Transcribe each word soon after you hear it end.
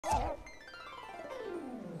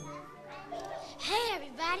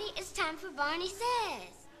Daddy, it's time for Barney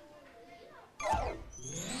Says.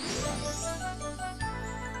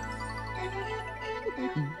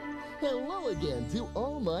 Hello again to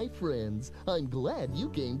all my friends. I'm glad you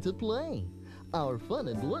came to play. Our fun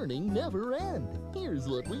and learning never end. Here's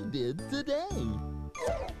what we did today.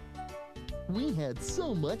 We had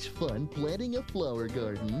so much fun planting a flower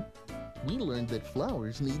garden. We learned that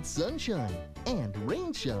flowers need sunshine and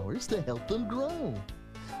rain showers to help them grow.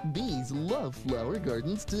 Bees love flower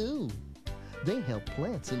gardens too. They help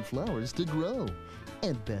plants and flowers to grow.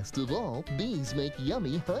 And best of all, bees make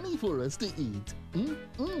yummy honey for us to eat.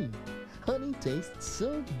 Honey tastes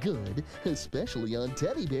so good, especially on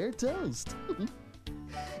teddy bear toast.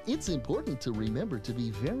 It's important to remember to be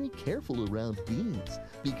very careful around bees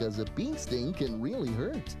because a bee sting can really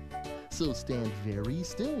hurt. So stand very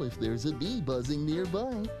still if there's a bee buzzing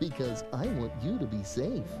nearby because I want you to be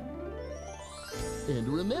safe. And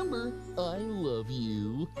remember, I love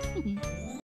you.